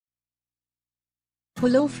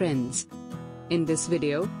Hello friends. In this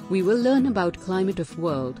video, we will learn about climate of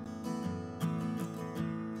world.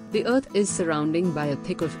 The Earth is surrounded by a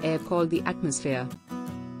thick of air called the atmosphere.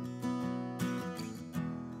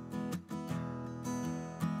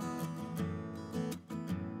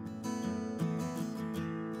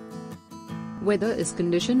 Weather is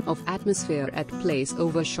condition of atmosphere at place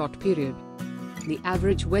over short period. The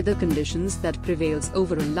average weather conditions that prevails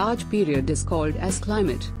over a large period is called as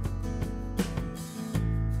climate.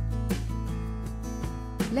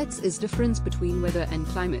 Let's is difference between weather and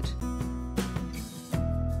climate.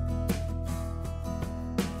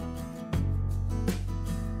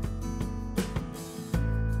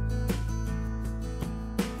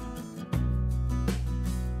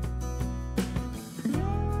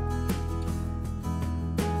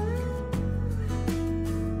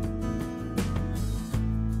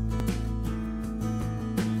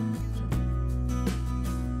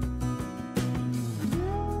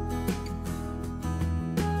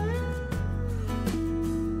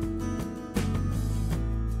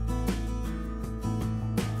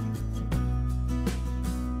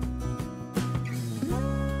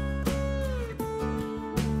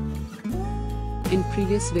 In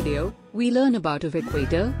previous video, we learn about of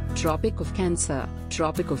equator, Tropic of Cancer,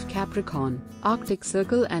 Tropic of Capricorn, Arctic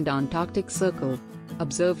Circle and Antarctic Circle.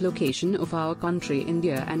 Observe location of our country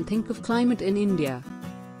India and think of climate in India.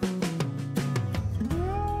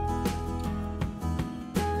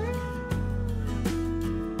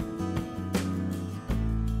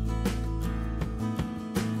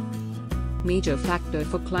 Major factor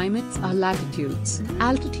for climates are latitudes,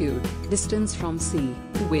 altitude, distance from sea,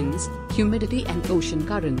 winds, humidity and ocean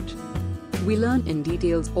current. We learn in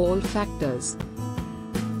details all factors.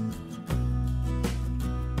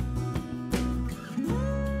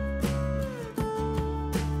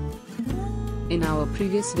 In our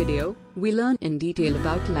previous video, we learn in detail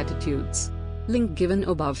about latitudes. Link given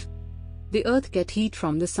above. The Earth get heat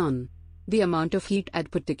from the sun. The amount of heat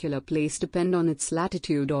at particular place depend on its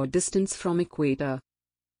latitude or distance from equator.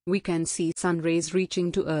 We can see sun rays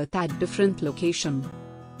reaching to Earth at different location.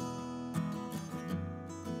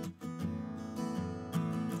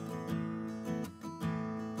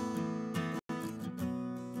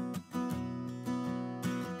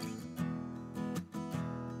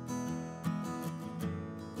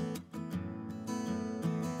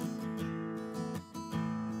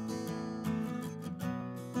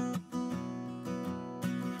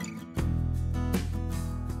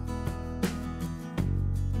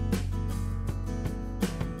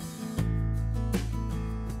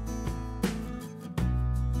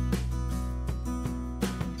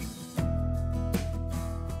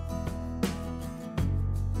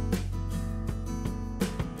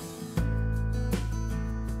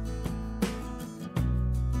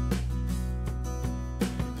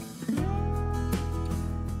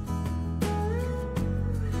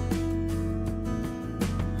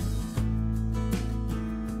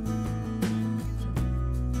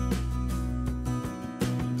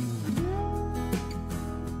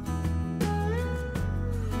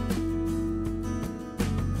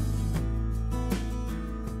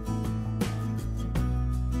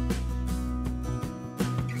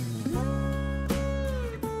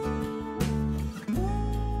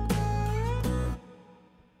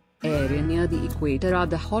 Area near the equator are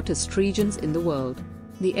the hottest regions in the world.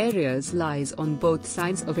 The areas lies on both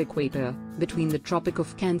sides of equator, between the Tropic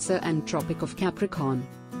of Cancer and Tropic of Capricorn.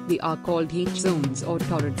 They are called heat zones or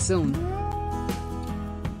torrid zone.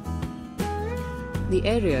 The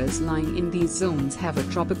areas lying in these zones have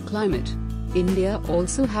a tropic climate. India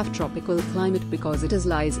also have tropical climate because it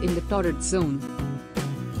lies in the torrid zone.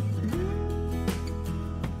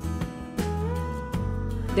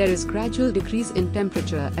 There is gradual decrease in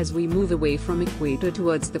temperature as we move away from equator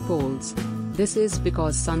towards the poles. This is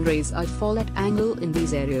because sun rays are fall at angle in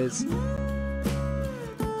these areas.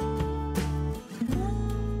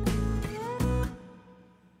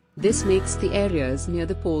 This makes the areas near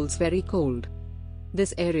the poles very cold.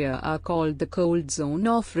 This area are called the cold zone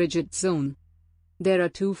or frigid zone. There are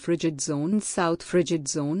two frigid zones, South Frigid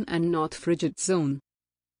Zone and North Frigid Zone.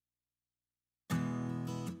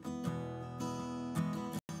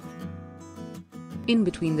 In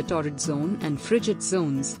between the torrid zone and frigid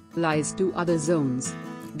zones, lies two other zones.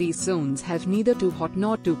 These zones have neither too hot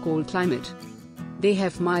nor too cold climate. They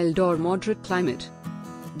have mild or moderate climate.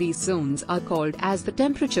 These zones are called as the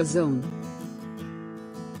temperature zone.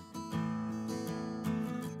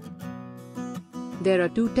 There are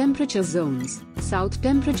two temperature zones, South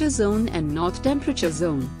Temperature Zone and North Temperature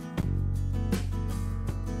Zone.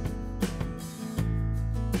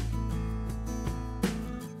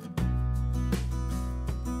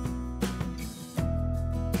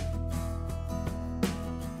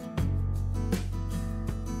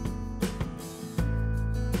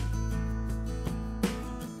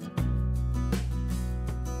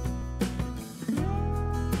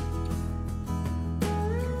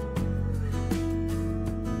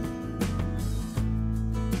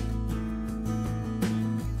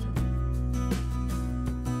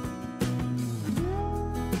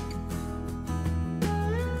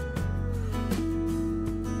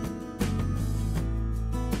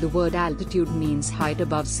 The word altitude means height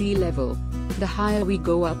above sea level. The higher we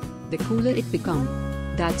go up, the cooler it becomes.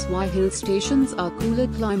 That's why hill stations are cooler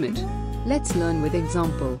climate. Let's learn with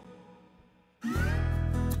example.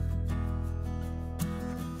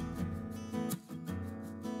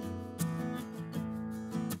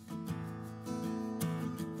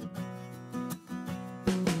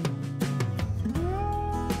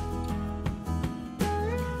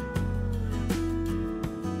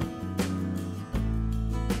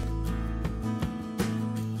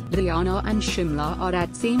 Haryana and Shimla are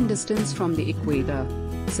at same distance from the equator,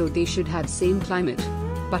 so they should have same climate.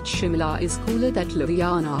 But Shimla is cooler than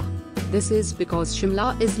Haryana. This is because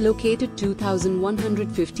Shimla is located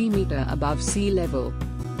 2,150 meters above sea level.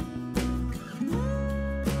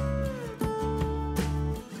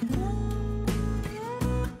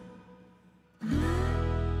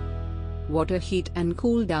 Water heat and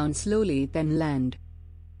cool down slowly than land.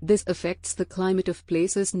 This affects the climate of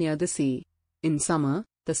places near the sea. In summer,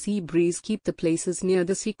 the sea breeze keeps the places near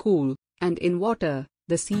the sea cool, and in water,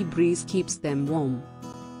 the sea breeze keeps them warm.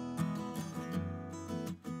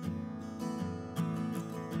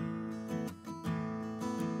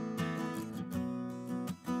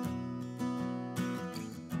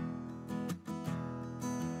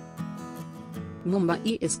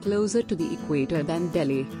 Mumbai is closer to the equator than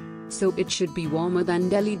Delhi, so it should be warmer than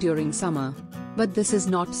Delhi during summer. But this is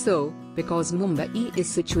not so, because Mumbai is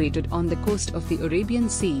situated on the coast of the Arabian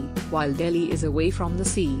Sea, while Delhi is away from the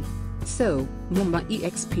sea. So, Mumbai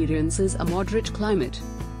experiences a moderate climate.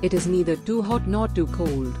 It is neither too hot nor too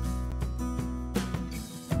cold.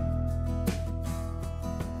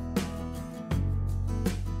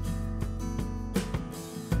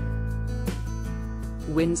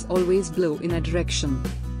 Winds always blow in a direction.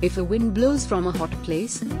 If a wind blows from a hot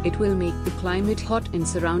place, it will make the climate hot in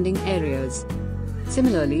surrounding areas.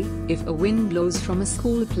 Similarly, if a wind blows from a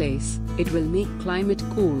cool place, it will make climate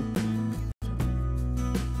cool.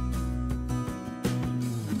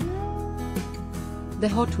 The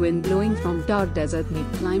hot wind blowing from Thar Desert made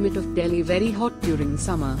climate of Delhi very hot during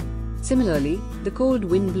summer. Similarly, the cold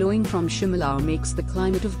wind blowing from Shimla makes the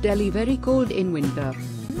climate of Delhi very cold in winter.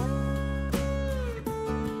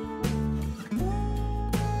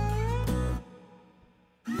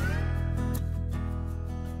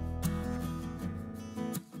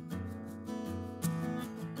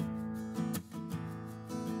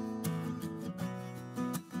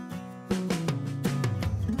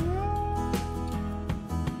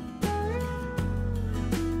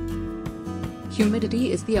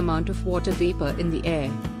 Humidity is the amount of water vapor in the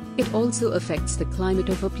air. It also affects the climate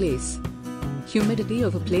of a place. Humidity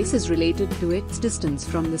of a place is related to its distance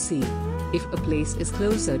from the sea. If a place is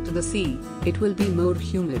closer to the sea, it will be more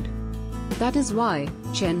humid. That is why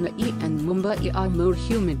Chennai and Mumbai are more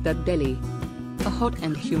humid than Delhi. A hot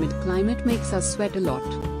and humid climate makes us sweat a lot.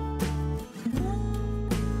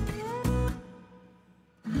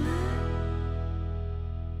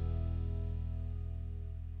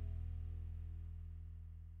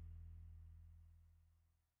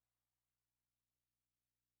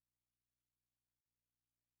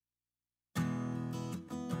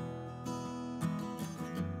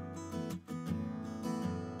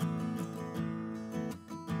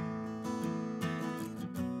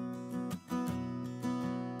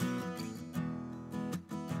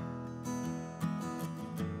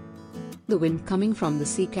 The wind coming from the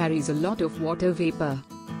sea carries a lot of water vapor.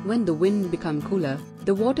 When the wind becomes cooler,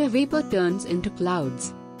 the water vapor turns into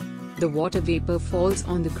clouds. The water vapor falls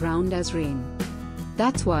on the ground as rain.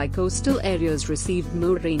 That's why coastal areas received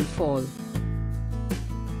more rainfall.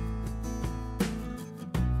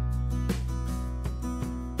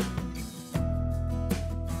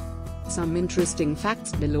 Some interesting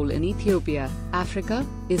facts below. In Ethiopia, Africa,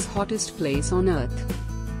 is hottest place on earth.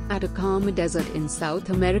 Atacama Desert in South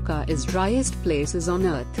America is driest places on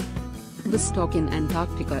earth. Vostok in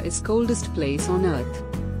Antarctica is coldest place on earth.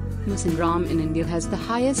 Musinram in India has the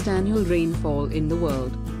highest annual rainfall in the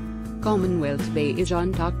world. Commonwealth Bay in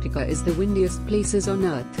Antarctica is the windiest places on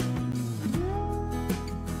earth.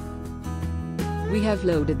 We have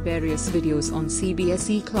loaded various videos on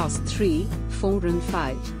CBSE Class 3, 4 and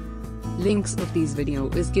 5. Links of these video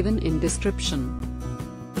is given in description.